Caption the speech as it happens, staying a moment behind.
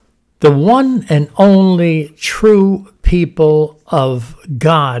The one and only true people of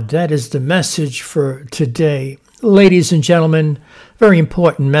God. That is the message for today. Ladies and gentlemen, very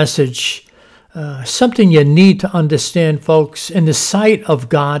important message. Something you need to understand, folks. In the sight of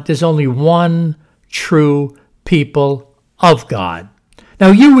God, there's only one true people of God. Now,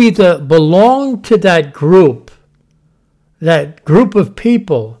 you either belong to that group of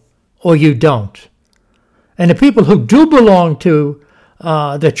people, or you don't. And the people who do belong to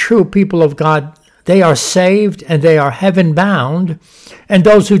the true people of God, they are saved and they are heaven bound. And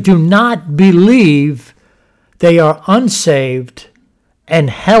those who do not believe, they are unsaved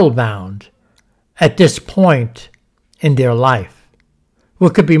and hell bound at this point in their life.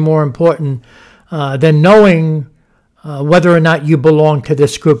 What could be more important than knowing whether or not you belong to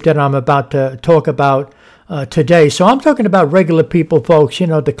this group that I'm about to talk about today? So I'm talking about regular people, folks. You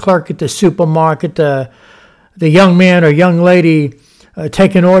know, the clerk at the supermarket, the young man or young lady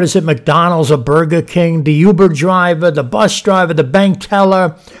taking orders at McDonald's or Burger King, the Uber driver, the bus driver, the bank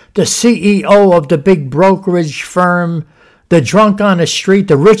teller, the CEO of the big brokerage firm, the drunk on the street,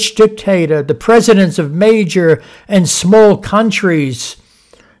 the rich dictator, the presidents of major and small countries.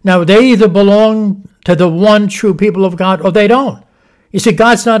 Now, they either belong to the one true people of God or they don't. You see,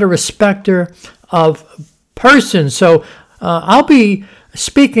 God's not a respecter of persons. So I'll be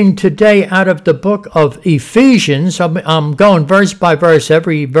speaking today out of the book of Ephesians. I'm going verse by verse,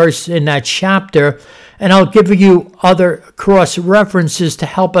 every verse in that chapter, and I'll give you other cross references to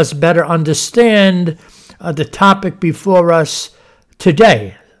help us better understand the topic before us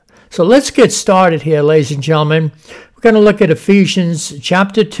today. So let's get started here, ladies and gentlemen. We're going to look at Ephesians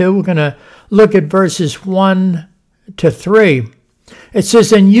chapter 2. We're going to look at verses 1 to 3. It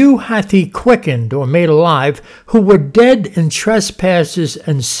says, "And you hath he quickened," or made alive, "who were dead in trespasses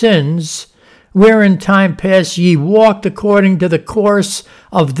and sins, where in time past ye walked according to the course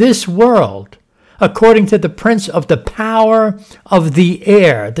of this world, according to the prince of the power of the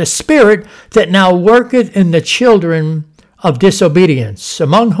air, the spirit that now worketh in the children of disobedience,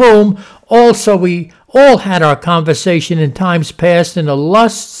 among whom also we all had our conversation in times past in the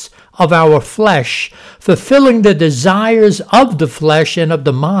lusts of our flesh, fulfilling the desires of the flesh and of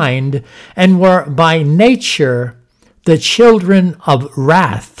the mind, and were by nature the children of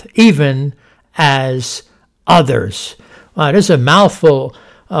wrath, even as others." There's a mouthful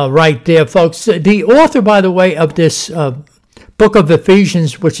right there, folks. The author, by the way, of this book of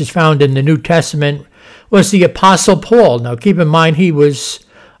Ephesians, which is found in the New Testament, was the Apostle Paul. Now, keep in mind, he was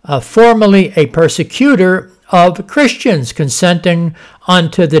formerly a persecutor of Christians, consenting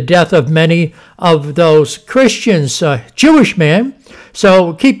unto the death of many of those Christians, a Jewish man.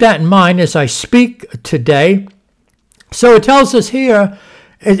 So keep that in mind as I speak today. So it tells us here,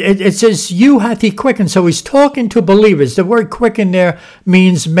 it says, "You hath he quickened." So he's talking to believers. The word quicken there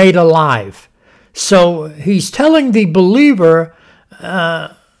means made alive. So he's telling the believer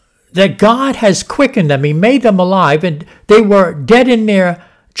that God has quickened them. He made them alive, and they were dead in their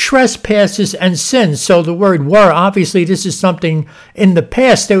trespasses and sins. So the word "were," obviously this is something in the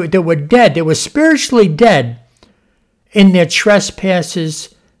past. They were dead. They were spiritually dead in their trespasses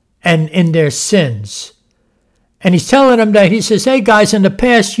and in their sins. And he's telling them that, he says, "Hey guys, in the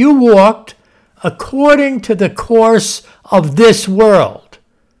past you walked according to the course of this world,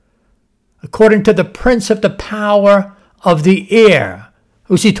 according to the prince of the power of the air."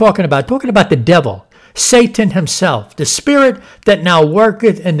 Who's he talking about? Talking about the devil, Satan himself, the spirit that now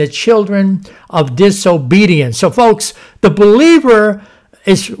worketh in the children of disobedience. So folks, the believer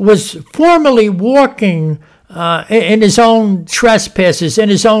was formerly walking in his own trespasses, in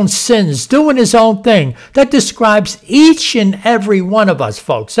his own sins, doing his own thing. That describes each and every one of us,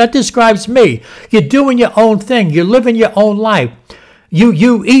 folks. That describes me. You're doing your own thing. You're living your own life.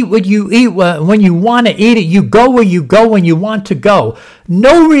 You eat what you eat when you want to eat it. You go where you go when you want to go.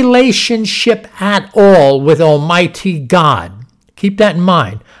 No relationship at all with Almighty God. Keep that in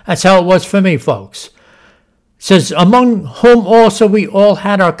mind. That's how it was for me, folks. It says, "Among whom also we all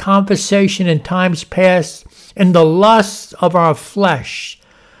had our conversation in times past in the lusts of our flesh,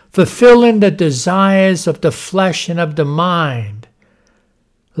 fulfilling the desires of the flesh and of the mind."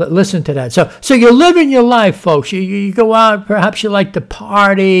 Listen to that. So you're living your life, folks. You go out, perhaps you like to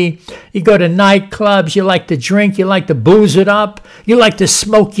party, you go to nightclubs, you like to drink, you like to booze it up, you like to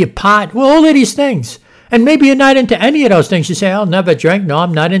smoke your pot. Well, all of these things. And maybe you're not into any of those things. You say, "I'll never drink." No,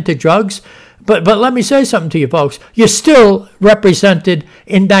 I'm not into drugs. But let me say something to you, folks. You're still represented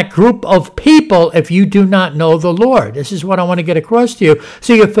in that group of people if you do not know the Lord. This is what I want to get across to you.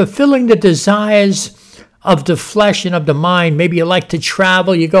 So you're fulfilling the desires of the flesh and of the mind. Maybe you like to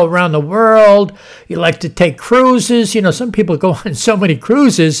travel, you go around the world, you like to take cruises. Some people go on so many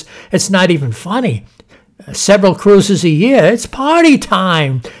cruises, it's not even funny. Several cruises a year, it's party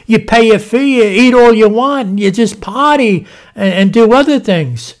time. You pay your fee, you eat all you want, and you just party and do other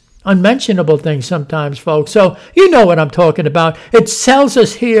things. Unmentionable things sometimes, folks. So you know what I'm talking about. It tells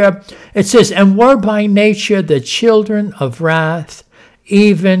us here, it says, and we're by nature the children of wrath,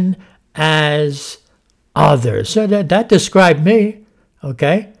 even as others. So that described me,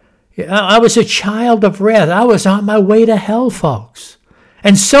 okay? I was a child of wrath. I was on my way to hell, folks.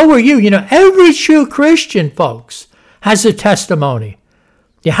 And so were you. Every true Christian, folks, has a testimony.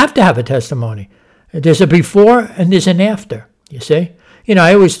 You have to have a testimony. There's a before and there's an after, you see?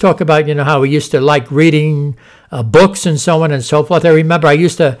 I always talk about, how we used to like reading books and so on and so forth. I remember I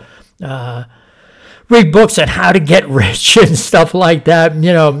used to read books on how to get rich and stuff like that.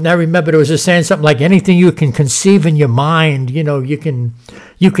 I remember there was a saying something like anything you can conceive in your mind, you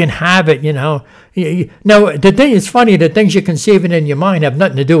can have it, No, the thing is funny, the things you're conceiving in your mind have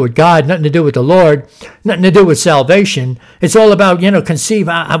nothing to do with God, nothing to do with the Lord, nothing to do with salvation. It's all about, conceive,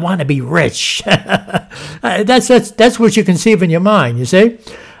 I want to be rich. That's what you conceive in your mind, you see?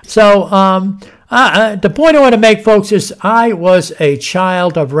 So the point I want to make, folks, is I was a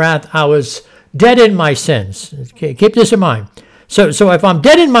child of wrath. I was dead in my sins. Okay, keep this in mind. So if I'm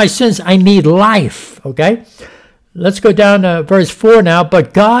dead in my sins, I need life, okay? Let's go down to verse 4 now.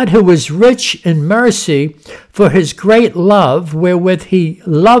 But God, who is rich in mercy, for his great love, wherewith he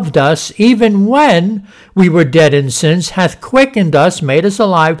loved us, even when we were dead in sins, hath quickened us, made us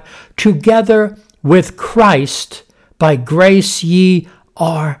alive, together with Christ. By grace ye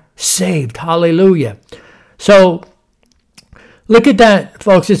are saved. Hallelujah. So, look at that,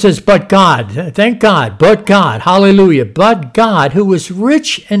 folks. It says, but God. Thank God. But God. Hallelujah. But God, who is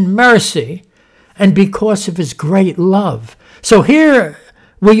rich in mercy, and because of his great love. So here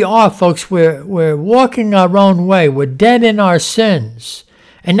we are, folks. We're walking our own way. We're dead in our sins.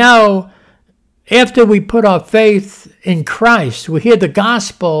 And now, after we put our faith in Christ, we hear the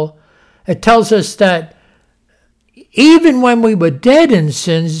gospel. It tells us that even when we were dead in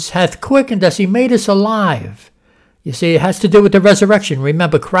sins, hath quickened us. He made us alive. You see, it has to do with the resurrection.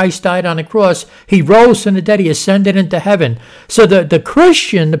 Remember, Christ died on the cross. He rose from the dead. He ascended into heaven. So the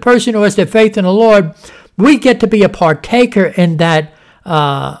Christian, the person who has their faith in the Lord, we get to be a partaker in that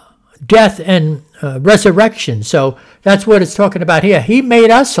death and resurrection. So that's what it's talking about here. He made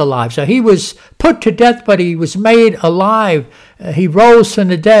us alive. So he was put to death, but he was made alive. He rose from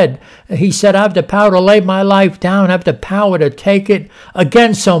the dead. He said, I have the power to lay my life down. I have the power to take it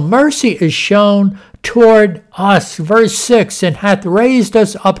again. So mercy is shown toward us. Verse 6, and hath raised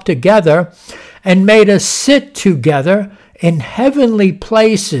us up together and made us sit together in heavenly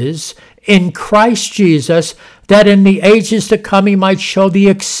places in Christ Jesus, that in the ages to come he might show the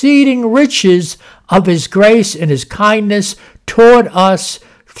exceeding riches of his grace and his kindness toward us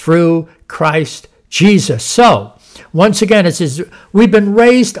through Christ Jesus. So, once again, it says, we've been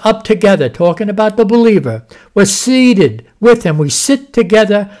raised up together, talking about the believer. We're seated with him. We sit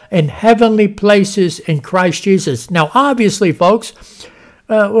together in heavenly places in Christ Jesus. Now, obviously, folks,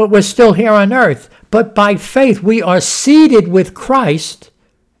 we're still here on earth, but by faith, we are seated with Christ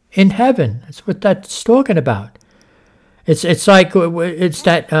in heaven. That's what that's talking about. It's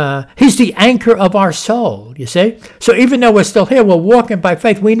that he's the anchor of our soul, you see? So even though we're still here, we're walking by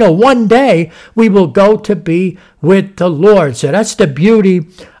faith. We know one day we will go to be with the Lord. So that's the beauty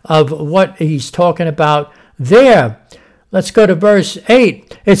of what he's talking about there. Let's go to verse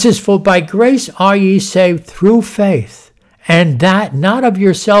 8. It says, for by grace are ye saved through faith, and that not of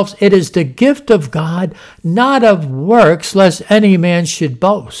yourselves. It is the gift of God, not of works, lest any man should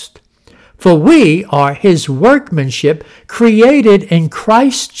boast. For we are his workmanship, created in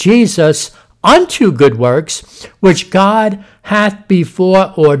Christ Jesus unto good works, which God hath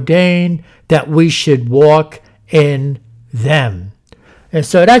before ordained that we should walk in them. And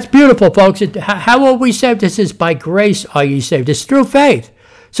so that's beautiful, folks. How are we saved? This is by grace are ye saved. It's through faith.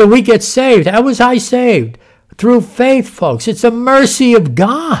 So we get saved. How was I saved? Through faith, folks. It's a mercy of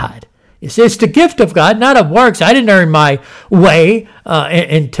God. It's the gift of God, not of works. I didn't earn my way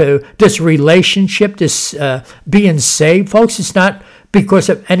into this relationship, this being saved. Folks, it's not because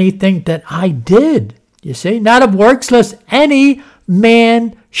of anything that I did, you see. Not of works, lest any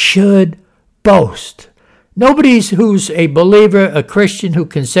man should boast. Nobody who's a believer, a Christian, who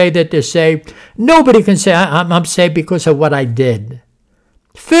can say that they're saved, nobody can say, I'm saved because of what I did.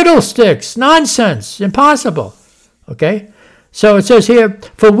 Fiddlesticks, nonsense, impossible, okay? So it says here,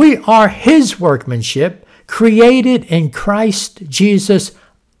 for we are his workmanship, created in Christ Jesus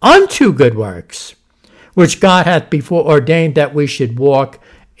unto good works, which God hath before ordained that we should walk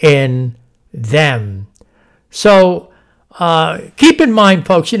in them. So keep in mind,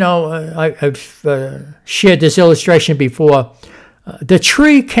 folks, I've shared this illustration before. The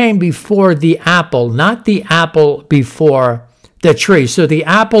tree came before the apple, not the apple before the tree. So the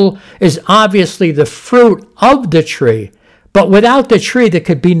apple is obviously the fruit of the tree, but without the tree, there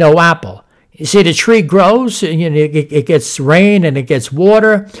could be no apple. You see, the tree grows, and it gets rain and it gets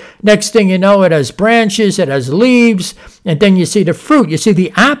water. Next thing you know, it has branches, it has leaves, and then you see the fruit. You see,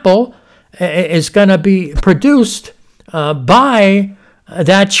 the apple is going to be produced by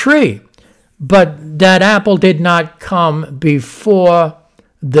that tree. But that apple did not come before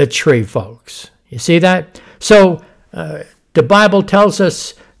the tree, folks. You see that? So the Bible tells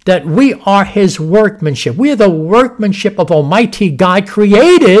us that we are his workmanship. We are the workmanship of Almighty God,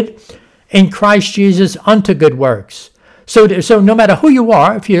 created in Christ Jesus unto good works. So no matter who you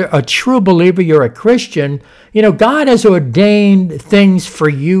are, if you're a true believer, you're a Christian, God has ordained things for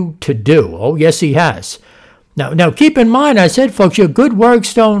you to do. Oh, yes, he has. Now keep in mind, I said, folks, your good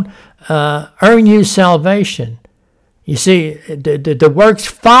works don't earn you salvation. You see, the works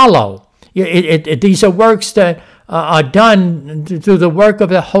follow. These are works that are done through the work of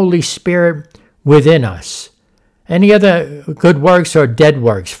the Holy Spirit within us. Any other good works are dead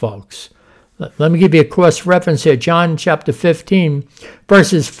works, folks. Let me give you a cross reference here. John chapter 15,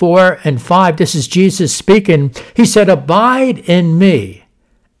 verses 4 and 5. This is Jesus speaking. He said, "Abide in me,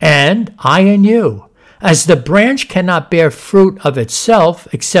 and I in you. As the branch cannot bear fruit of itself,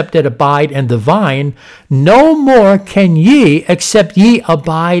 except it abide in the vine, no more can ye, except ye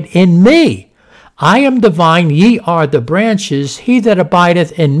abide in me. I am the vine, ye are the branches. He that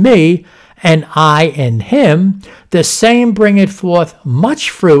abideth in me, and I in him, the same bringeth forth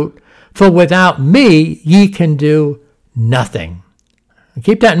much fruit, for without me ye can do nothing."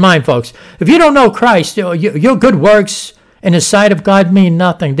 Keep that in mind, folks. If you don't know Christ, your good works in the sight of God mean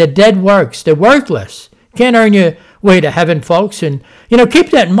nothing. They're dead works. They're worthless. Can't earn your way to heaven, folks. And,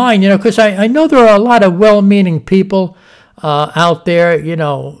 keep that in mind, because I know there are a lot of well-meaning people out there,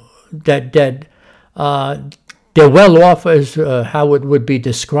 that they're well off, as how it would be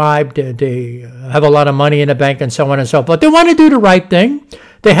described. They have a lot of money in the bank and so on and so forth. They want to do the right thing.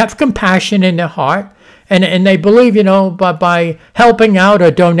 They have compassion in their heart. And they believe, by helping out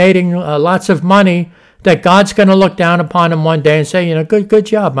or donating lots of money, that God's going to look down upon them one day and say, good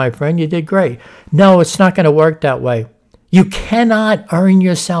job, my friend, you did great. No, it's not going to work that way. You cannot earn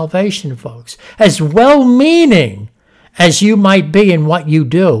your salvation, folks. As well-meaning as you might be in what you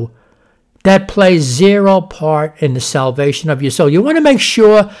do, that plays zero part in the salvation of your soul. You want to make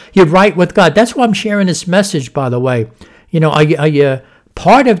sure you're right with God. That's why I'm sharing this message, by the way. Are you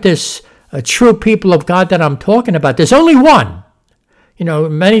part of this true people of God that I'm talking about? There's only one.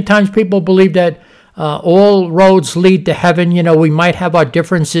 Many times people believe that all roads lead to heaven. We might have our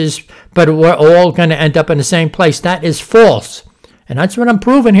differences, but we're all going to end up in the same place. That is false. And that's what I'm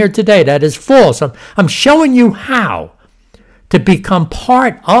proving here today. That is false. I'm showing you how to become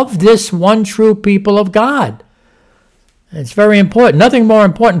part of this one true people of God. It's very important. Nothing more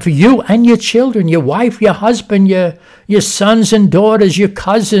important for you and your children, your wife, your husband, your sons and daughters, your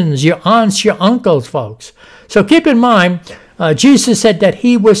cousins, your aunts, your uncles, folks. So keep in mind, Jesus said that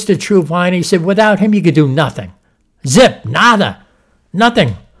he was the true vine. He said, without him, you could do nothing. Zip, nada,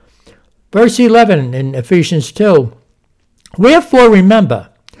 nothing. Verse 11 in Ephesians 2. "Wherefore remember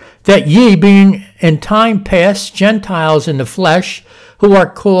that ye, being in time past Gentiles in the flesh, who are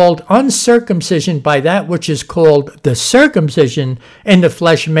called uncircumcision by that which is called the circumcision in the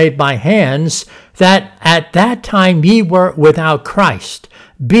flesh made by hands, that at that time ye were without Christ,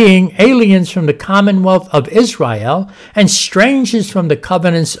 being aliens from the commonwealth of Israel, and strangers from the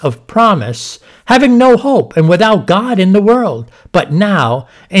covenants of promise, having no hope, and without God in the world. But now,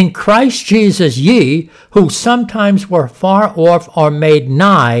 in Christ Jesus ye, who sometimes were far off, are made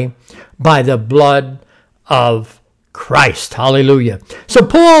nigh by the blood of Christ." Hallelujah. So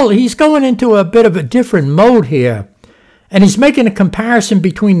Paul, he's going into a bit of a different mode here, and he's making a comparison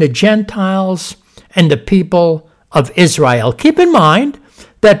between the Gentiles and the people of Israel. Keep in mind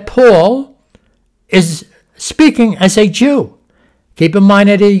that Paul is speaking as a Jew. Keep in mind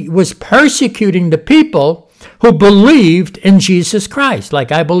that he was persecuting the people who believed in Jesus Christ,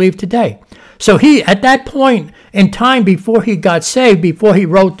 like I believe today. So he, at that point in time, before he got saved, before he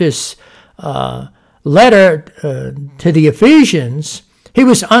wrote this letter to the Ephesians, he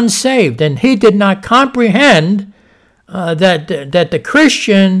was unsaved, and he did not comprehend that the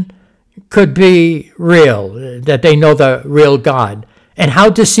Christian could be real, that they know the real God, and how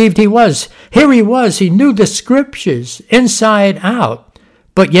deceived he was. Here he was, he knew the scriptures inside out,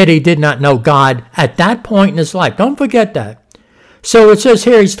 but yet he did not know God at that point in his life. Don't forget that. So it says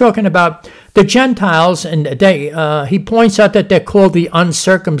here, he's talking about the Gentiles, and he points out that they're called the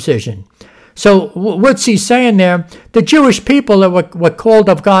uncircumcision. So what's he saying there? The Jewish people that were called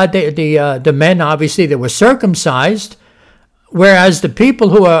of God, the men, obviously, that were circumcised, whereas the people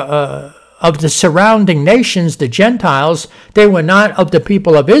who are of the surrounding nations, the Gentiles, they were not of the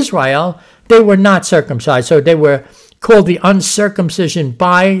people of Israel. They were not circumcised. So they were called the uncircumcision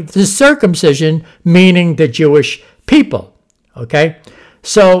by the circumcision, meaning the Jewish people. Okay?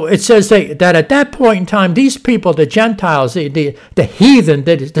 So it says that at that point in time, these people, the Gentiles, the heathen,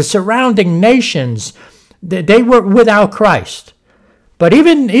 the surrounding nations, they were without Christ. But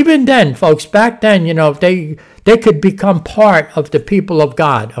even then, folks, back then, they could become part of the people of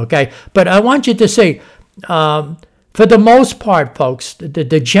God, okay? But I want you to see, for the most part, folks,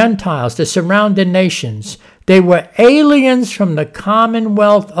 the Gentiles, the surrounding nations, they were aliens from the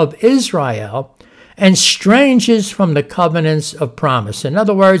commonwealth of Israel and strangers from the covenants of promise. In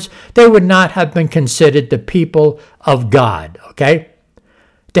other words, they would not have been considered the people of God, okay?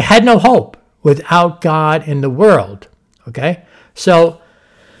 They had no hope without God in the world, okay? So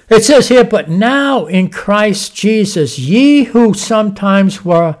it says here, but now in Christ Jesus, ye who sometimes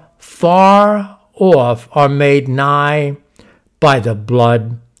were far off are made nigh by the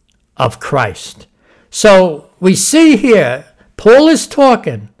blood of Christ. So we see here, Paul is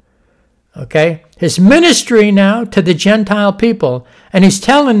talking, okay, his ministry now to the Gentile people, and he's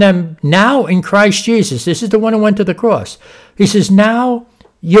telling them now in Christ Jesus, this is the one who went to the cross. He says, now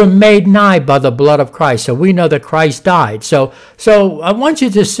you're made nigh by the blood of Christ. So we know that Christ died. So I want you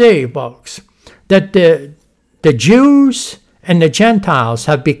to see, folks, that the Jews and the Gentiles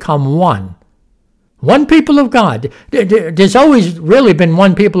have become one. One people of God. There's always really been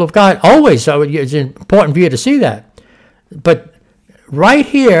one people of God, always. So it's important for you to see that. But right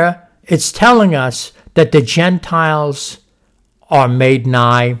here, it's telling us that the Gentiles are made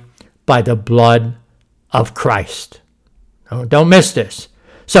nigh by the blood of Christ. Don't miss this.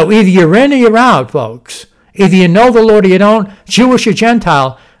 So either you're in or you're out, folks. Either you know the Lord or you don't, Jewish or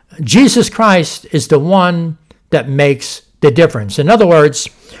Gentile, Jesus Christ is the one that makes the difference. In other words,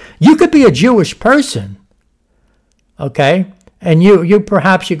 you could be a Jewish person, okay? And you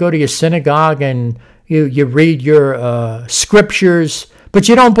perhaps you go to your synagogue and you read your scriptures, but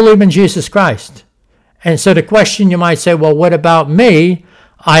you don't believe in Jesus Christ. And so the question you might say, well, what about me?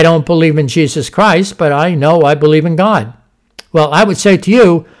 I don't believe in Jesus Christ, but I know I believe in God. Well, I would say to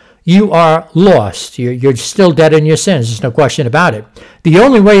you, you are lost. You're still dead in your sins. There's no question about it. The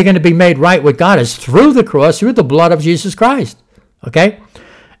only way you're going to be made right with God is through the cross, through the blood of Jesus Christ. Okay?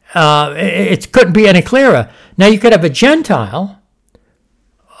 It couldn't be any clearer. Now, you could have a Gentile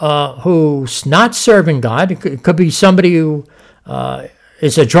who's not serving God. It could be somebody who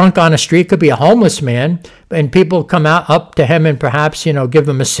is a drunk on the street. It could be a homeless man. And people come up to him and perhaps, give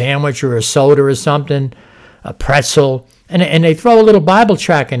him a sandwich or a soda or something, a pretzel. And they throw a little Bible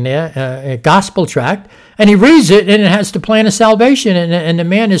tract in there, a gospel tract, and he reads it, and it has the plan of salvation. And the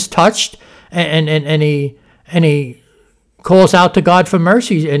man is touched, and he calls out to God for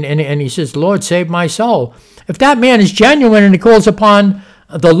mercy, and he says, Lord, save my soul. If that man is genuine and he calls upon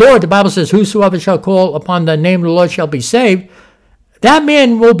the Lord, the Bible says, whosoever shall call upon the name of the Lord shall be saved. That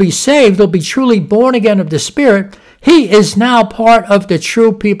man will be saved, will be truly born again of the Spirit. He is now part of the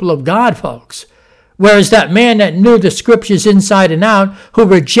true people of God, folks. Whereas that man that knew the scriptures inside and out, who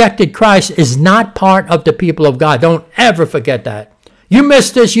rejected Christ, is not part of the people of God. Don't ever forget that. You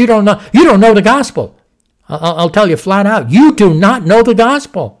missed this, you don't know the gospel. I'll tell you flat out, you do not know the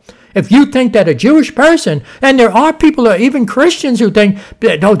gospel. If you think that a Jewish person, and there are people, even Christians, who think,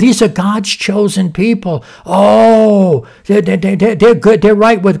 no, these are God's chosen people. Oh, they're good, they're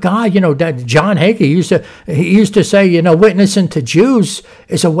right with God. John Hagee used to say, witnessing to Jews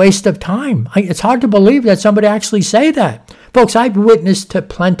is a waste of time. It's hard to believe that somebody actually say that. Folks, I've witnessed to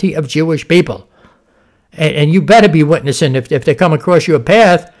plenty of Jewish people. And you better be witnessing if they come across your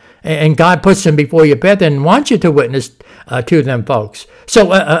path, and God puts them before your path and wants you to witness to them, folks.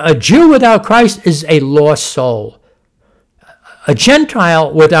 So a Jew without Christ is a lost soul. A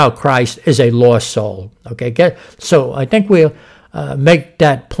Gentile without Christ is a lost soul. Okay, so I think we'll make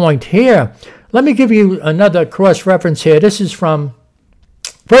that point here. Let me give you another cross-reference here. This is from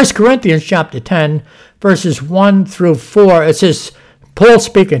 1 Corinthians chapter 10, verses 1 through 4. It says, Paul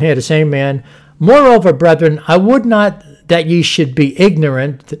speaking here, the same man, moreover, brethren, I would not that ye should be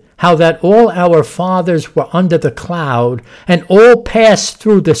ignorant how that all our fathers were under the cloud, and all passed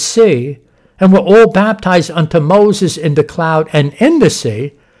through the sea, and were all baptized unto Moses in the cloud and in the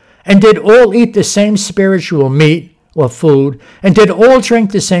sea, and did all eat the same spiritual meat, or food, and did all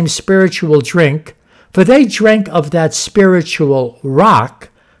drink the same spiritual drink, for they drank of that spiritual rock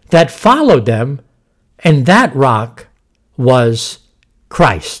that followed them, and that rock was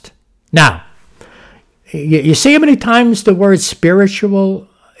Christ. Now, you see how many times the word spiritual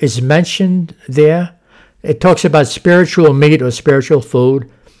is mentioned there? It talks about spiritual meat or spiritual food,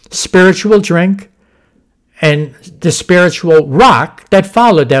 spiritual drink, and the spiritual rock that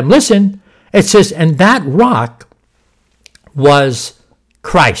followed them. Listen, it says, and that rock was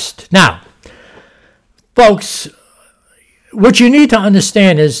Christ. Now, folks, what you need to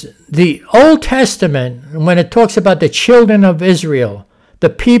understand is the Old Testament, when it talks about the children of Israel, the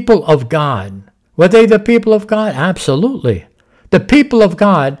people of God, were they the people of God? Absolutely. The people of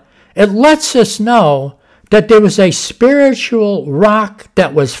God, it lets us know that there was a spiritual rock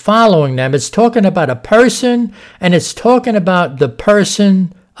that was following them. It's talking about a person, and it's talking about the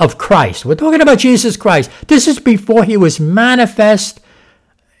person of Christ. We're talking about Jesus Christ. This is before he was manifest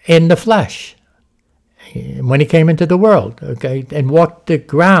in the flesh, when he came into the world, okay, and walked the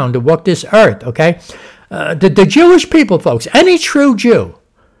ground, and walked this earth, okay? The Jewish people, folks, any true Jew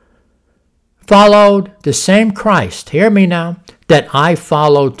followed the same Christ, hear me now, that I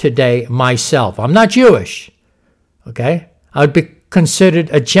follow today myself. I'm not Jewish, okay? I would be considered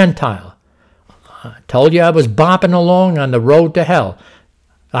a Gentile. I told you I was bopping along on the road to hell.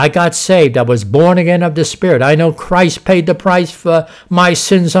 I got saved. I was born again of the Spirit. I know Christ paid the price for my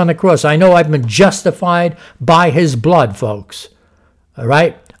sins on the cross. I know I've been justified by his blood, folks. All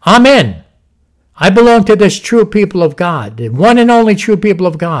right? I'm in. I belong to this true people of God, the one and only true people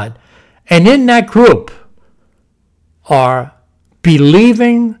of God. And in that group are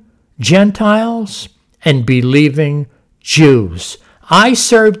believing Gentiles and believing Jews. I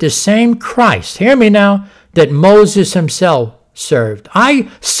serve the same Christ, hear me now, that Moses himself served. I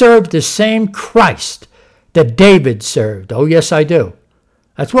serve the same Christ that David served. Oh, yes, I do.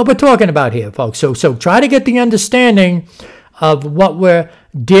 That's what we're talking about here, folks. So try to get the understanding of what we're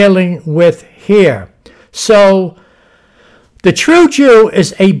dealing with here. So the true Jew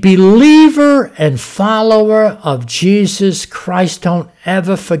is a believer and follower of Jesus Christ. Don't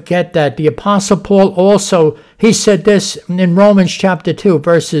ever forget that. The Apostle Paul also, he said this in Romans chapter 2,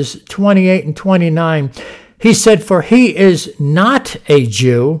 verses 28 and 29. He said, for he is not a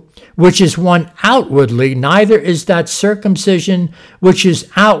Jew, which is one outwardly, neither is that circumcision which is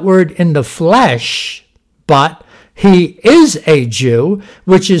outward in the flesh, but he is a Jew,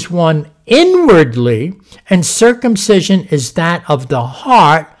 which is one inwardly, and circumcision is that of the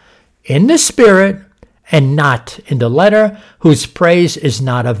heart in the spirit and not in the letter, whose praise is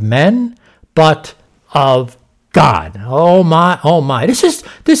not of men, but of God. Oh my, oh my. This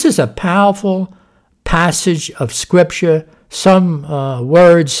is a powerful passage of Scripture. Some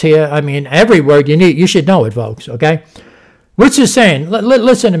words here, I mean, every word you should know it, folks, okay? What's it saying?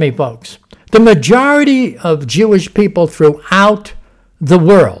 Listen to me, folks. The majority of Jewish people throughout the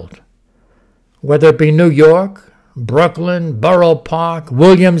world, whether it be New York, Brooklyn, Borough Park,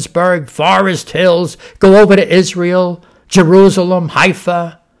 Williamsburg, Forest Hills, go over to Israel, Jerusalem,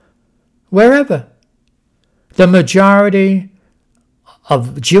 Haifa, wherever, the majority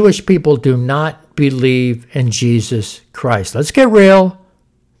of Jewish people do not believe in Jesus Christ. Let's get real.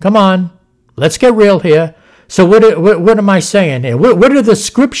 Come on. Let's get real here. So what am I saying here? What are the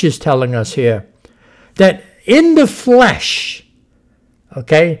scriptures telling us here? That in the flesh,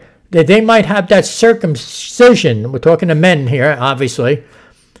 okay, that they might have that circumcision. We're talking to men here, obviously.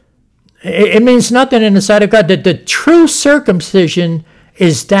 It means nothing in the sight of God. That the true circumcision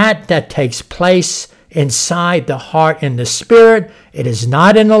is that takes place inside the heart and the spirit. It is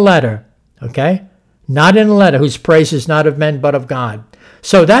not in the letter, okay? Not in the letter, whose praise is not of men but of God.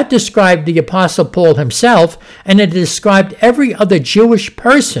 So that described the Apostle Paul himself, and it described every other Jewish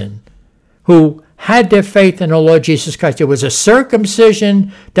person who had their faith in the Lord Jesus Christ. There was a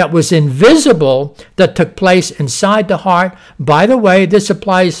circumcision that was invisible that took place inside the heart. By the way, this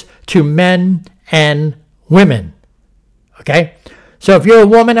applies to men and women, okay? So if you're a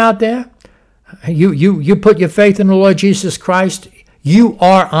woman out there, you put your faith in the Lord Jesus Christ, you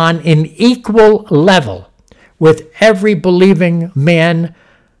are on an equal level with every believing man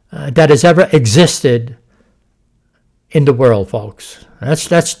that has ever existed in the world, folks. That's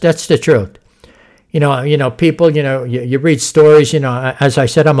the truth. You know, people, you read stories, as I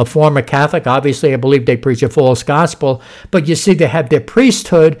said, I'm a former Catholic. Obviously, I believe they preach a false gospel. But you see, they have their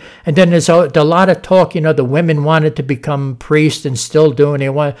priesthood. And then there's a lot of talk, the women wanted to become priests and still doing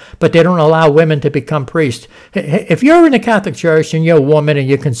it. But they don't allow women to become priests. If you're in a Catholic church and you're a woman and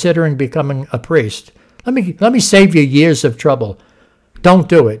you're considering becoming a priest, let me save you years of trouble. Don't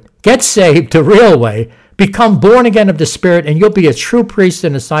do it. Get saved the real way. Become born again of the Spirit, and you'll be a true priest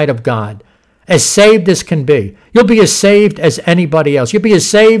in the sight of God. As saved as can be. You'll be as saved as anybody else. You'll be as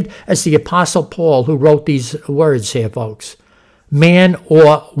saved as the Apostle Paul, who wrote these words here, folks. Man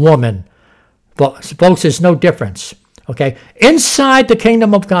or woman. Folks, there's no difference. Okay? Inside the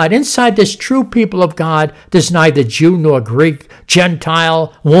kingdom of God, inside this true people of God, there's neither Jew nor Greek,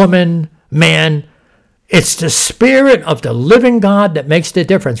 Gentile, woman, man. It's the Spirit of the living God that makes the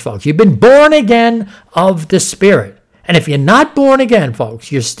difference, folks. You've been born again of the Spirit. And if you're not born again,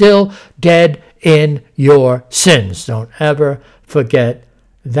 folks, you're still dead in your sins. Don't ever forget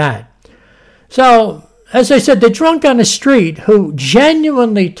that. So, as I said, the drunk on the street who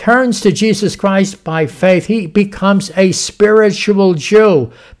genuinely turns to Jesus Christ by faith, he becomes a spiritual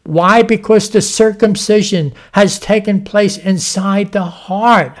Jew. Why? Because the circumcision has taken place inside the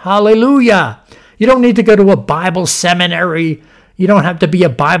heart. Hallelujah. You don't need to go to a Bible seminary. You don't have to be a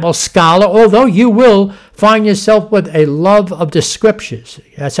Bible scholar, although you will find yourself with a love of the Scriptures.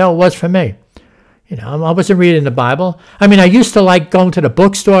 That's how it was for me. I wasn't reading the Bible. I mean, I used to like going to the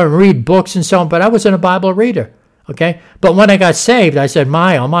bookstore and read books and so on, but I wasn't a Bible reader, okay? But when I got saved, I said,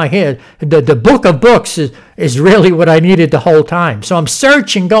 oh my, here, the book of books is really what I needed the whole time. So I'm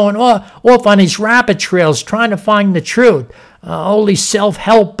searching, going off on these rabbit trails, trying to find the truth. All these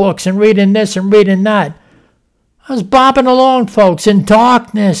self-help books and reading this and reading that. I was bopping along, folks, in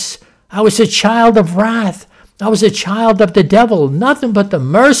darkness. I was a child of wrath. I was a child of the devil. Nothing but the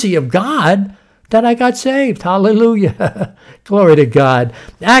mercy of God that I got saved. Hallelujah. Glory to God.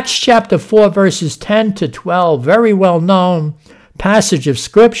 Acts chapter 4, verses 10 to 12, very well known passage of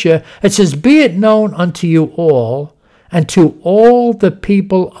Scripture. It says, "Be it known unto you all, and to all the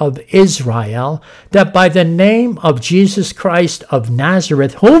people of Israel, that by the name of Jesus Christ of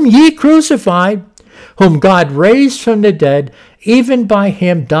Nazareth, whom ye crucified, whom God raised from the dead, even by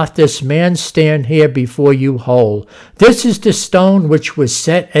him doth this man stand here before you whole. This is the stone which was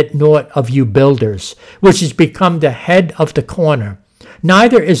set at naught of you builders, which is become the head of the corner.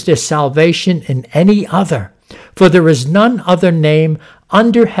 Neither is there salvation in any other, for there is none other name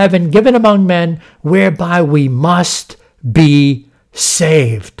under heaven given among men whereby we must be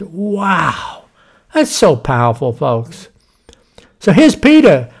saved." Wow. That's so powerful, folks. So here's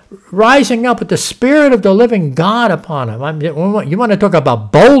Peter rising up with the Spirit of the living God upon him. You want to talk about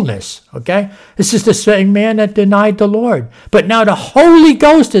boldness, okay? This is the same man that denied the Lord. But now the Holy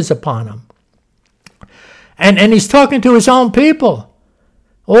Ghost is upon him. And he's talking to his own people,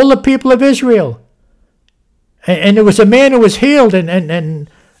 all the people of Israel. And there was a man who was healed, and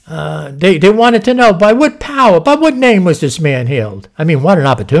they wanted to know, by what power, by what name was this man healed? I mean, what an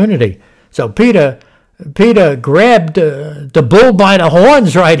opportunity. So Peter grabbed the bull by the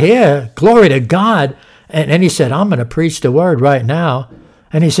horns right here. Glory to God. And he said, I'm going to preach the word right now.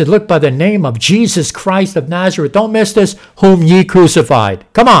 And he said, look, by the name of Jesus Christ of Nazareth, don't miss this, whom ye crucified.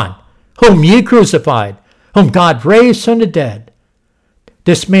 Come on. Whom ye crucified. Whom God raised from the dead.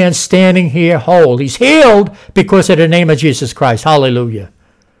 This man standing here whole. He's healed because of the name of Jesus Christ. Hallelujah.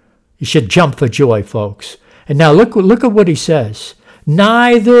 You should jump for joy, folks. And now look at what he says.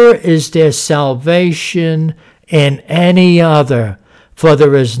 Neither is there salvation in any other, for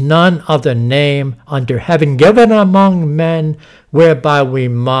there is none other name under heaven given among men whereby we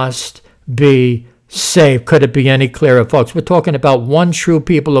must be saved. Could it be any clearer, folks? We're talking about one true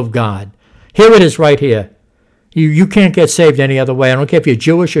people of God. Here it is right here. You can't get saved any other way. I don't care if you're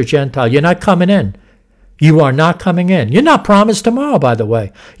Jewish or Gentile. You're not coming in. You are not coming in. You're not promised tomorrow, by the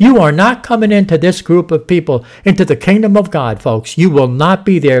way. You are not coming into this group of people, into the kingdom of God, folks. You will not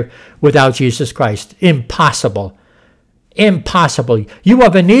be there without Jesus Christ. Impossible. Impossible. You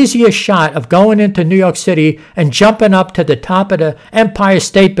have an easier shot of going into New York City and jumping up to the top of the Empire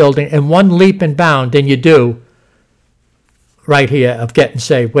State Building in one leap and bound than you do right here of getting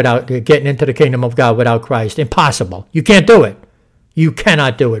saved without getting into the kingdom of God without Christ. Impossible. You can't do it. You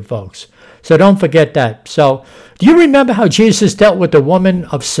cannot do it, folks. So don't forget that. So do you remember how Jesus dealt with the woman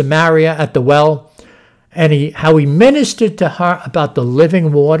of Samaria at the well? And how he ministered to her about the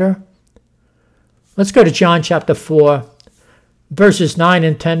living water? Let's go to John chapter 4, verses 9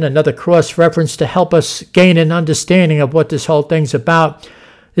 and 10, another cross-reference to help us gain an understanding of what this whole thing's about.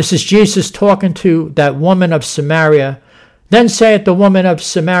 This is Jesus talking to that woman of Samaria. Then saith the woman of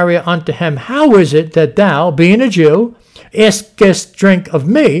Samaria unto him, How is it that thou, being a Jew, askest drink of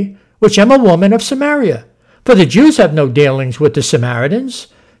me, which am a woman of Samaria? For the Jews have no dealings with the Samaritans.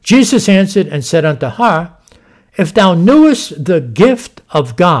 Jesus answered and said unto her, If thou knewest the gift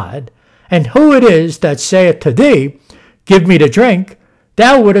of God, and who it is that saith to thee, Give me to drink,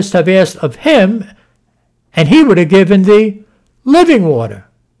 thou wouldest have asked of him, and he would have given thee living water.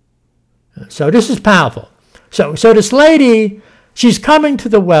 So this is powerful. So this lady, she's coming to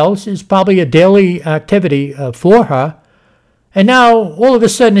the well. It's probably a daily activity for her. And now, all of a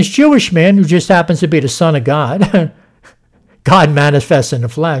sudden, this Jewish man, who just happens to be the Son of God, God manifests in the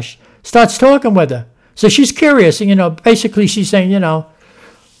flesh, starts talking with her. So she's curious. Basically she's saying,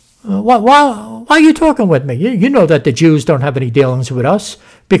 why are you talking with me? You know that the Jews don't have any dealings with us,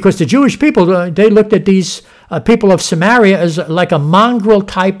 because the Jewish people, they looked at these people of Samaria as like a mongrel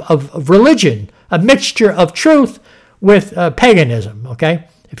type of religion, a mixture of truth with paganism, okay,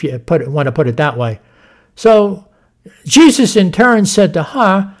 if you want to put it that way. So Jesus in turn said to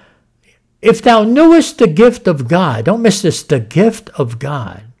her, if thou knewest the gift of God, don't miss this, the gift of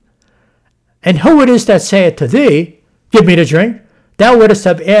God, and who it is that saith to thee, give me to drink, thou wouldst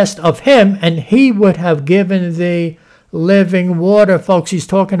have asked of him, and he would have given thee living water. Folks, he's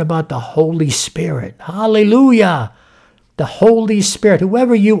talking about the Holy Spirit. Hallelujah. The Holy Spirit.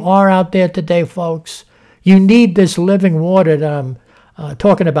 Whoever you are out there today, folks, you need this living water that I'm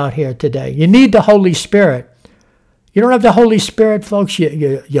talking about here today. You need the Holy Spirit. You don't have the Holy Spirit, folks,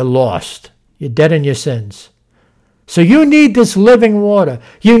 you're lost. You're dead in your sins. So you need this living water.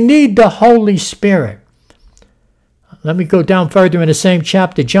 You need the Holy Spirit. Let me go down further in the same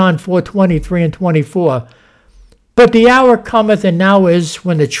chapter, John 4:23 and 24. But the hour cometh, and now is,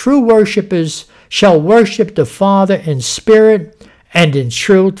 when the true worshipers shall worship the Father in spirit and in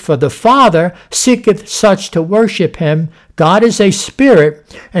truth. For the Father seeketh such to worship him. God is a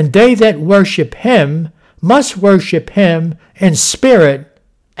spirit, and they that worship him must worship him in spirit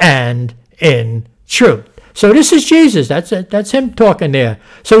and in truth. So this is Jesus. That's him talking there.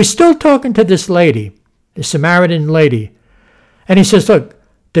 So he's still talking to this lady, the Samaritan lady. And he says, look,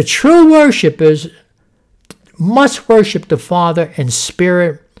 the true worshipers must worship the Father in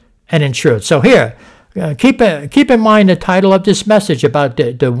spirit and in truth. So here, keep in mind the title of this message about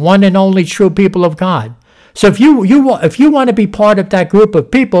the one and only true people of God. So if you want to be part of that group of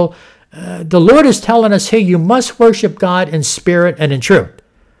people, the Lord is telling us here, you must worship God in spirit and in truth.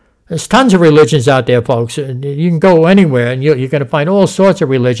 There's tons of religions out there, folks. You can go anywhere and you're going to find all sorts of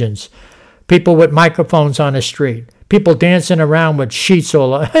religions. People with microphones on the street. People dancing around with sheets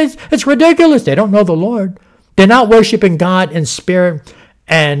all over. It's ridiculous. They don't know the Lord. They're not worshiping God in spirit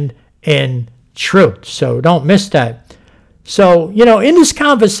and in truth. So don't miss that. So, in this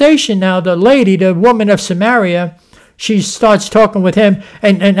conversation now, the lady, the woman of Samaria, she starts talking with him.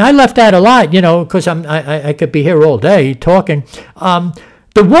 And I left that a lot, because I could be here all day talking.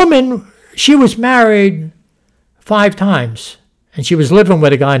 The woman, she was married 5 times, and she was living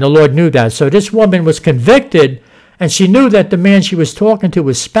with a guy, and the Lord knew that. So this woman was convicted, and she knew that the man she was talking to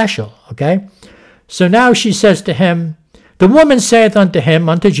was special, okay? So now she says to him, the woman saith unto him,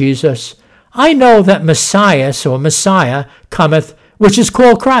 unto Jesus, I know that Messiah cometh, which is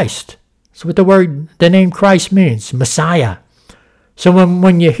called Christ. That's what the name Christ means, Messiah. So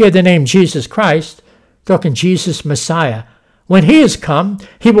when you hear the name Jesus Christ, talking Jesus Messiah, when he is come,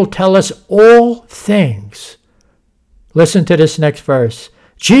 he will tell us all things. Listen to this next verse.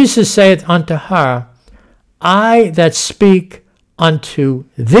 Jesus saith unto her, I that speak unto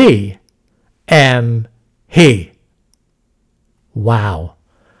thee am he. Wow.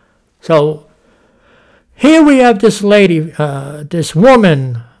 So here we have this lady, this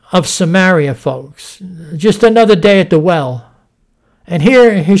woman of Samaria, folks. Just another day at the well. And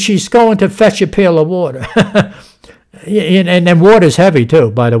here she's going to fetch a pail of water. And then water's heavy too,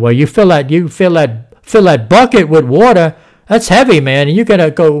 by the way. You fill that bucket with water, that's heavy, man. And you got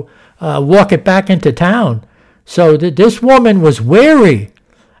to go walk it back into town. So this woman was weary.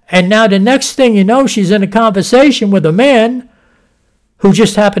 And now the next thing you know, she's in a conversation with a man who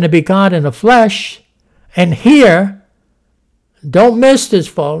just happened to be God in the flesh. And here, don't miss this,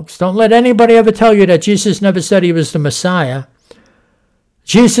 folks. Don't let anybody ever tell you that Jesus never said he was the Messiah.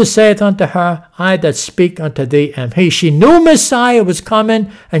 Jesus saith unto her, I that speak unto thee am he. She knew Messiah was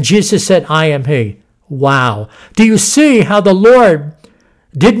coming, and Jesus said, I am he. Wow. Do you see how the Lord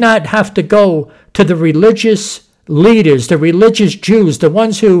did not have to go to the religious leaders, the religious Jews, the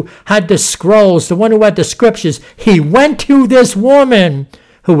ones who had the scrolls, the one who had the scriptures? He went to this woman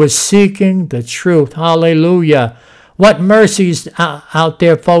who was seeking the truth. Hallelujah. What mercies out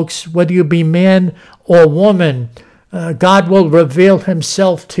there, folks, whether you be man or woman. God will reveal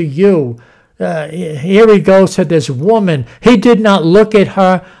himself to you. Here he goes to this woman. He did not look at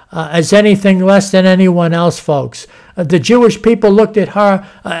her as anything less than anyone else, folks. The Jewish people looked at her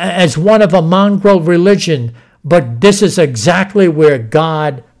as one of a mongrel religion, but this is exactly where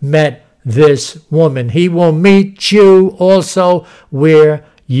God met this woman. He will meet you also where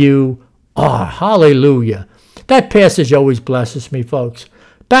you are. Hallelujah. That passage always blesses me, folks.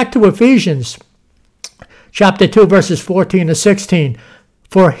 back to Ephesians chapter 2, verses 14 to 16.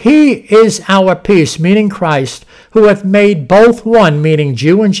 For he is our peace, meaning Christ, who hath made both one, meaning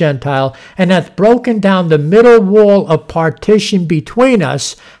Jew and Gentile, and hath broken down the middle wall of partition between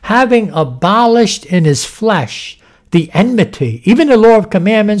us, having abolished in his flesh the enmity, even the law of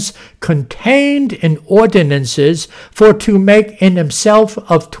commandments contained in ordinances, for to make in himself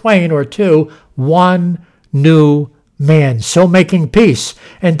of twain or two one new man, so making peace,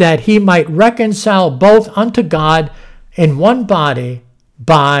 and that he might reconcile both unto God in one body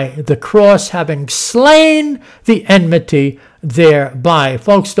by the cross, having slain the enmity thereby.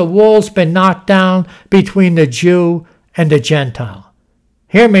 Folks, the wall's been knocked down between the Jew and the Gentile.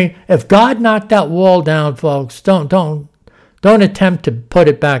 Hear me. If God knocked that wall down, folks, don't attempt to put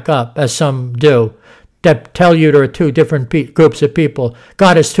it back up, as some do, that tell you there are two different groups of people.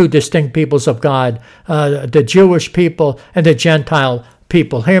 God has two distinct peoples of God, the Jewish people and the Gentile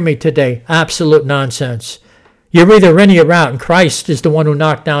people. Hear me today. Absolute nonsense. You're either in or you're out, and Christ is the one who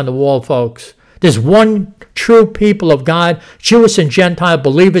knocked down the wall, folks. There's one true people of God, Jewish and Gentile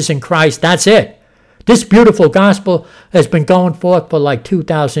believers in Christ. That's it. This beautiful gospel has been going forth for like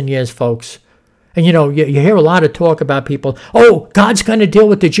 2,000 years, folks. And you hear a lot of talk about people, oh, God's going to deal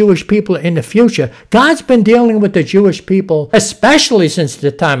with the Jewish people in the future. God's been dealing with the Jewish people, especially since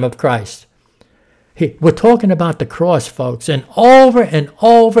the time of Christ. We're talking about the cross, folks, and over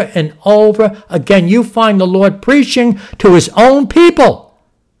again, you find the Lord preaching to his own people,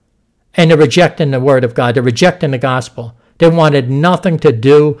 and they're rejecting the word of God. They're rejecting the gospel. They wanted nothing to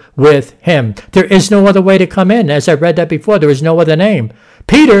do with him. There is no other way to come in. As I read that before, there is no other name.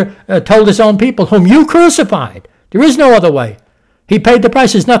 Peter told his own people, whom you crucified. There is no other way. He paid the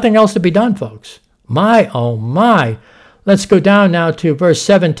price. There's nothing else to be done, folks. My, oh my. Let's go down now to verse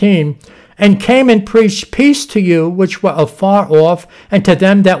 17. And came and preached peace to you which were afar off, and to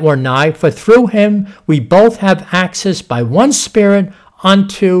them that were nigh. For through him we both have access by one Spirit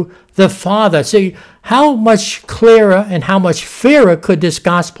unto the Father. See, how much clearer and how much fairer could this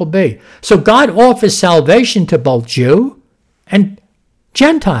gospel be? So God offers salvation to both Jew and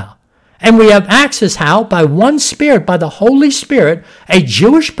Gentile. And we have access how? By one Spirit, by the Holy Spirit. A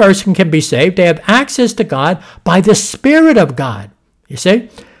Jewish person can be saved. They have access to God by the Spirit of God. You see?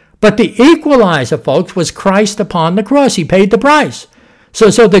 But the equalizer, folks, was Christ upon the cross. He paid the price. So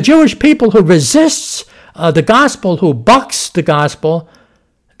the Jewish people who resists the gospel, who bucks the gospel,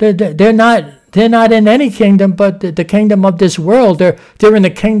 they're not in any kingdom but the kingdom of this world. They're in the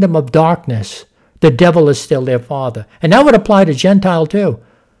kingdom of darkness. The devil is still their father. And that would apply to Gentile too,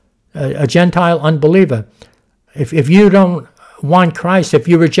 a Gentile unbeliever. If you don't want Christ, if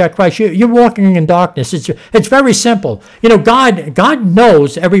you reject Christ, you're walking in darkness. It's very simple. God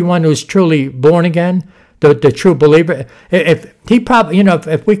knows everyone who's truly born again, the true believer.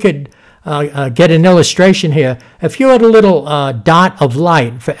 If we could get an illustration here, if you had a little dot of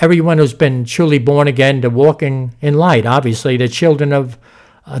light for everyone who's been truly born again, they're walking in light. Obviously, the children of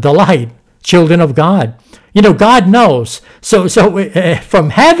the light, children of God. God knows. So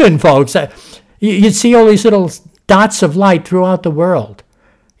from heaven, folks, you'd see all these little dots of light throughout the world.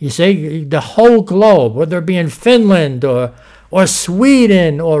 You see, the whole globe, whether it be in Finland or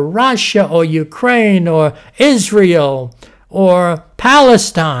Sweden or Russia or Ukraine or Israel or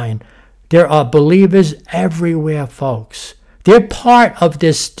Palestine, there are believers everywhere, folks. They're part of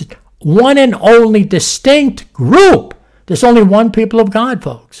this one and only distinct group. There's only one people of God,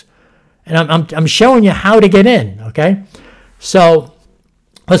 folks. And I'm showing you how to get in, okay? So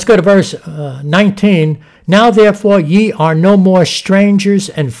let's go to verse 19. Now therefore ye are no more strangers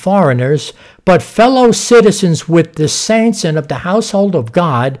and foreigners, but fellow citizens with the saints and of the household of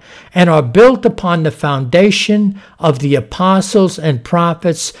God, and are built upon the foundation of the apostles and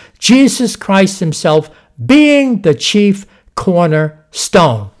prophets, Jesus Christ himself being the chief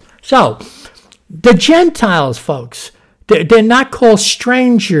cornerstone. So, the Gentiles, folks, they're not called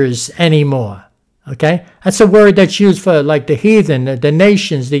strangers anymore. Okay, that's a word that's used for like the heathen, the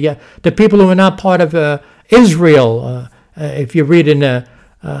nations, the people who are not part of Israel. If you read in the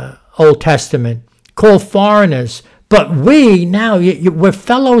Old Testament, called foreigners. But we now we're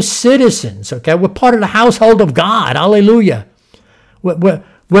fellow citizens. Okay, we're part of the household of God. Hallelujah.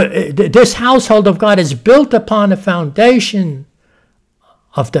 This household of God is built upon the foundation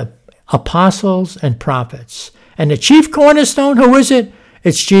of the apostles and prophets, and the chief cornerstone. Who is it?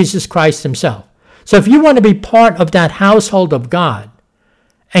 It's Jesus Christ himself. So if you want to be part of that household of God,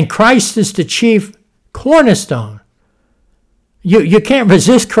 and Christ is the chief cornerstone, you can't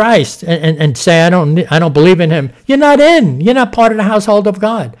resist Christ and say, I don't believe in him. You're not part of the household of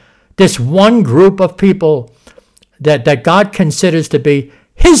God. This one group of people that God considers to be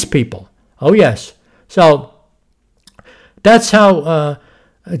his people. Oh, yes. So that's how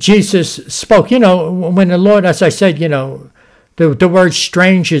Jesus spoke. When the Lord, as I said, the word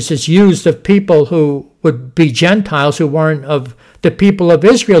strangers is used of people who would be Gentiles who weren't of the people of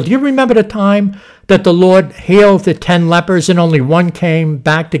Israel. Do you remember the time that the Lord healed the 10 lepers and only one came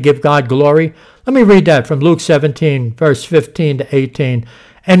back to give God glory? Let me read that from Luke 17, verse 15 to 18.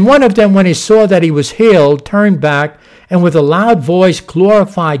 And one of them, when he saw that he was healed, turned back and with a loud voice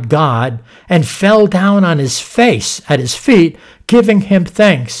glorified God and fell down on his face at his feet, giving him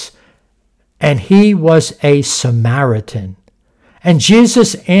thanks. And he was a Samaritan. And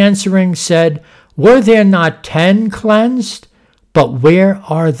Jesus answering said, Were there not 10 cleansed? But where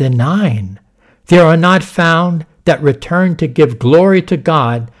are the 9? There are not found that return to give glory to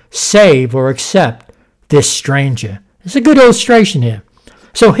God, save or except this stranger. It's a good illustration here.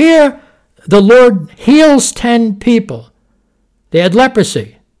 So here, the Lord heals 10 people. They had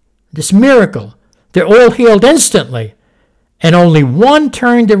leprosy. This miracle. They're all healed instantly. And only one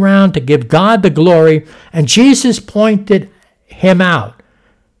turned around to give God the glory, and Jesus pointed him out.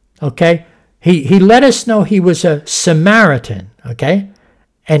 Okay? He let us know he was a Samaritan, okay?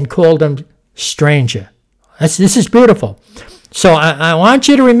 And called him stranger. This is beautiful. So I want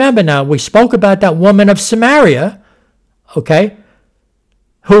you to remember now, we spoke about that woman of Samaria, okay,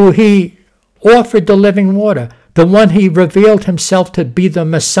 who he offered the living water, the one he revealed himself to be the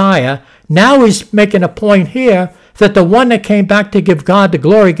Messiah. Now he's making a point here that the one that came back to give God the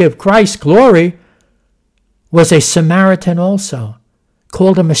glory, give Christ glory, was a Samaritan also.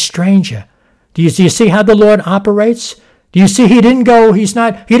 Called him a stranger. Do you see how the Lord operates? Do you see he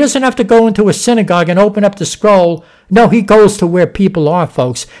doesn't have to go into a synagogue and open up the scroll. No, he goes to where people are,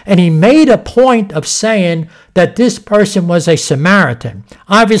 folks. And he made a point of saying that this person was a Samaritan.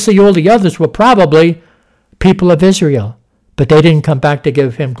 Obviously, all the others were probably people of Israel, but they didn't come back to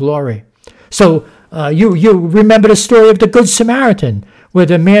give him glory. So you remember the story of the Good Samaritan, where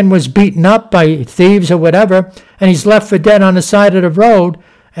the man was beaten up by thieves or whatever, and he's left for dead on the side of the road,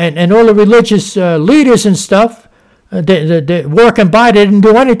 and all the religious leaders and stuff, they working by, they didn't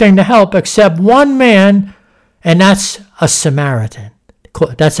do anything to help except one man, and that's a Samaritan.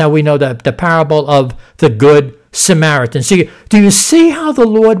 That's how we know the parable of the Good Samaritan. See, do you see how the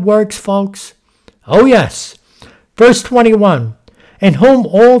Lord works, folks? Oh, yes. Verse 21, in whom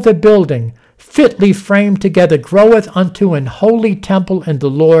all the building fitly framed together groweth unto an holy temple in the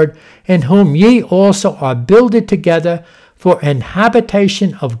Lord, in whom ye also are builded together for an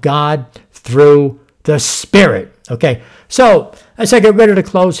habitation of God through the Spirit. Okay, so as I get ready to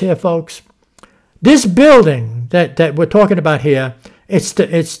close here, folks, this building that we're talking about here, it's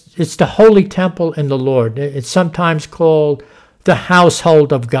the holy temple in the Lord. It's sometimes called the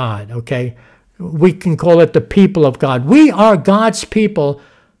household of God, okay? We can call it the people of God. We are God's people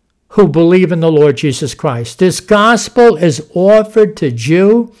who believe in the Lord Jesus Christ. This gospel is offered to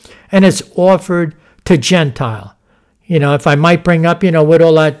Jew and it's offered to Gentile. If I might bring up, with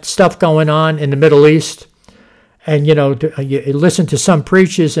all that stuff going on in the Middle East, and, you listen to some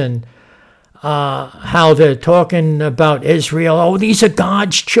preachers and how they're talking about Israel. Oh, these are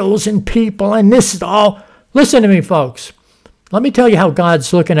God's chosen people, and this is all. Listen to me, folks. Let me tell you how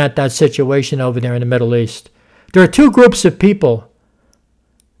God's looking at that situation over there in the Middle East. There are two groups of people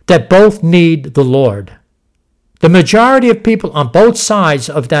that both need the Lord. The majority of people on both sides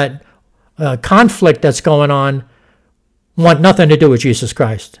of that conflict that's going on want nothing to do with Jesus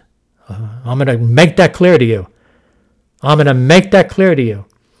Christ. I'm going to make that clear to you.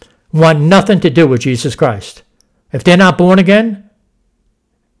 Want nothing to do with Jesus Christ. If they're not born again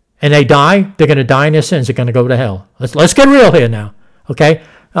and they die, they're going to die in their sins. They're going to go to hell. Let's get real here now, okay?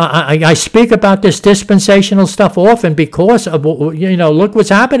 I speak about this dispensational stuff often because of, look what's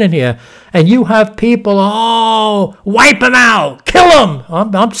happening here. And you have people, wipe them out, kill them.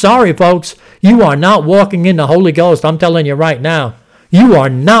 I'm sorry, folks. You are not walking in the Holy Ghost. I'm telling you right now. You are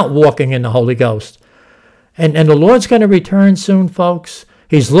not walking in the Holy Ghost. And the Lord's going to return soon, folks.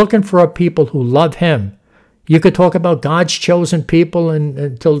 He's looking for a people who love him. You could talk about God's chosen people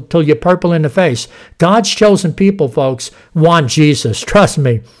until you're purple in the face. God's chosen people, folks, want Jesus. Trust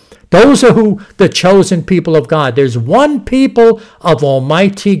me. Those are the chosen people of God. There's one people of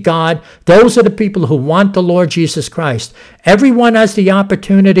Almighty God. Those are the people who want the Lord Jesus Christ. Everyone has the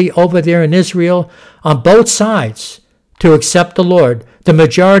opportunity over there in Israel on both sides to accept the Lord. The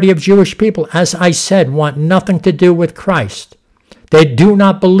majority of Jewish people, as I said, want nothing to do with Christ. They do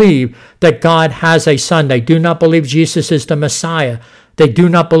not believe that God has a son. They do not believe Jesus is the Messiah. They do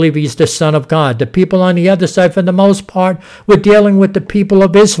not believe he's the Son of God. The people on the other side, for the most part, we're dealing with the people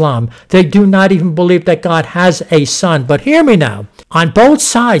of Islam. They do not even believe that God has a son. But hear me now. On both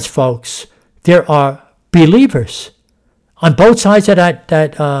sides, folks, there are believers. On both sides of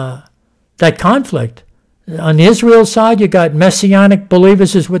that conflict. On the Israel side, you got messianic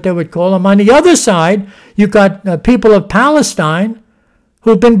believers, is what they would call them. On the other side, you got people of Palestine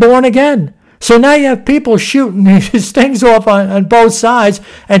who've been born again. So now you have people shooting these things off on both sides.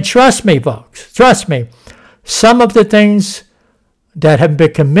 And trust me, folks, trust me, some of the things that have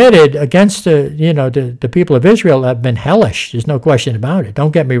been committed against the people of Israel have been hellish. There's no question about it.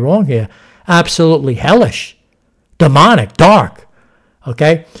 Don't get me wrong here. Absolutely hellish, demonic, dark.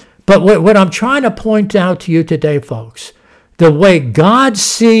 Okay? But what I'm trying to point out to you today, folks, the way God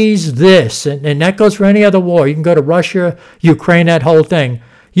sees this, and that goes for any other war. You can go to Russia, Ukraine, that whole thing.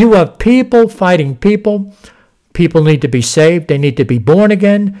 You have people fighting people. People need to be saved. They need to be born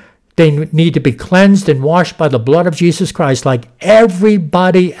again. They need to be cleansed and washed by the blood of Jesus Christ like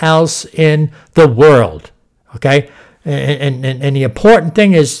everybody else in the world. Okay? And the important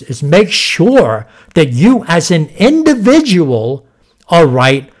thing is make sure that you as an individual are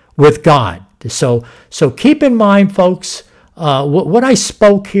right with God. So keep in mind, folks, what I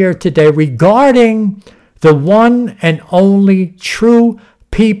spoke here today regarding the one and only true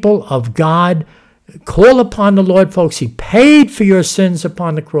people of God. Call upon the Lord, folks. He paid for your sins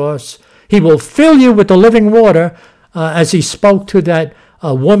upon the cross. He will fill you with the living water, as he spoke to that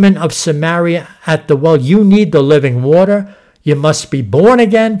woman of Samaria at the well. You need the living water. You must be born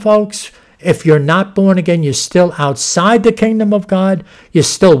again, folks. If you're not born again, you're still outside the kingdom of God. You're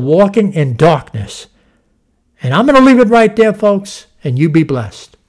still walking in darkness. And I'm going to leave it right there, folks, and you be blessed.